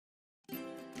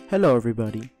Hello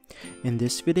everybody! In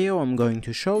this video I'm going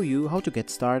to show you how to get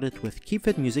started with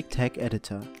KEEPVID Music Tag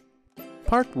Editor.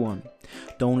 Part 1.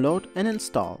 Download and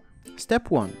install.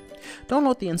 Step 1.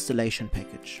 Download the installation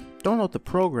package. Download the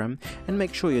program and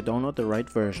make sure you download the right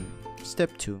version.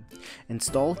 Step 2.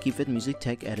 Install KEEPVID Music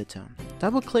Tag Editor.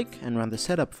 Double click and run the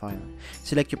setup file.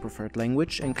 Select your preferred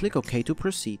language and click OK to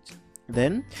proceed.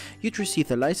 Then, you'd receive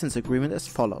the license agreement as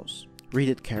follows. Read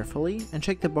it carefully and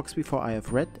check the box before I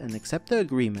have read and accept the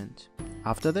agreement.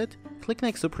 After that, click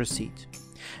Next to proceed.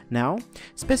 Now,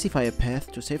 specify a path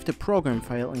to save the program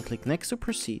file and click Next to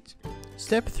proceed.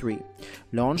 Step 3.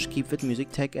 Launch KEEPVID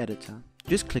Music Tag Editor.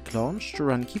 Just click Launch to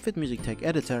run KEEPVID Music Tag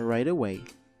Editor right away.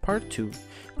 Part 2.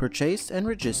 Purchase and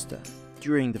register.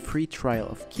 During the free trial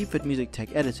of KEEPVID Music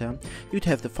Tag Editor, you'd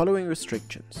have the following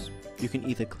restrictions. You can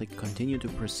either click Continue to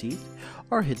proceed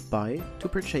or hit Buy to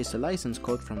purchase the license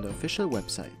code from the official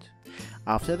website.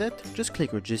 After that, just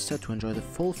click Register to enjoy the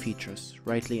full features,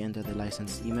 rightly enter the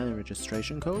license email and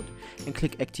registration code, and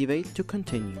click Activate to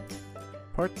continue.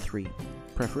 Part 3.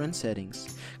 Preference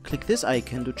Settings. Click this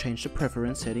icon to change the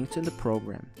preference settings in the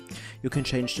program. You can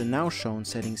change the now shown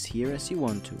settings here as you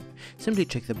want to. Simply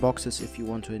check the boxes if you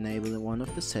want to enable one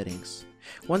of the settings.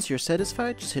 Once you're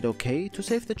satisfied, just hit OK to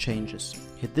save the changes.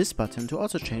 Hit this button to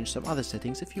also change some other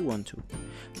settings if you want to.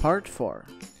 Part 4.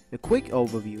 A quick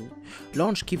overview.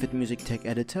 Launch KEEPVID Music Tag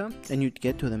Editor and you'd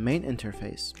get to the main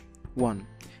interface. 1.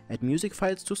 Add music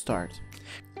files to start.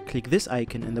 Click this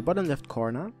icon in the bottom left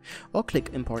corner, or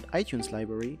click Import iTunes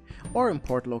Library, or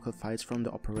import local files from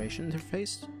the operation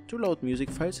interface to load music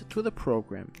files to the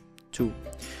program. 2.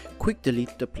 Quick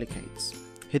delete duplicates.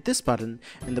 Hit this button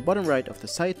in the bottom right of the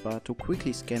sidebar to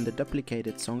quickly scan the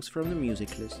duplicated songs from the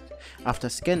music list. After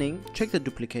scanning, check the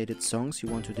duplicated songs you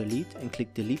want to delete and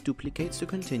click Delete Duplicates to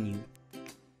continue.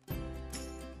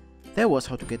 That was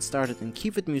how to get started in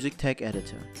KEEPVID Music Tag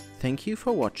Editor. Thank you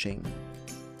for watching.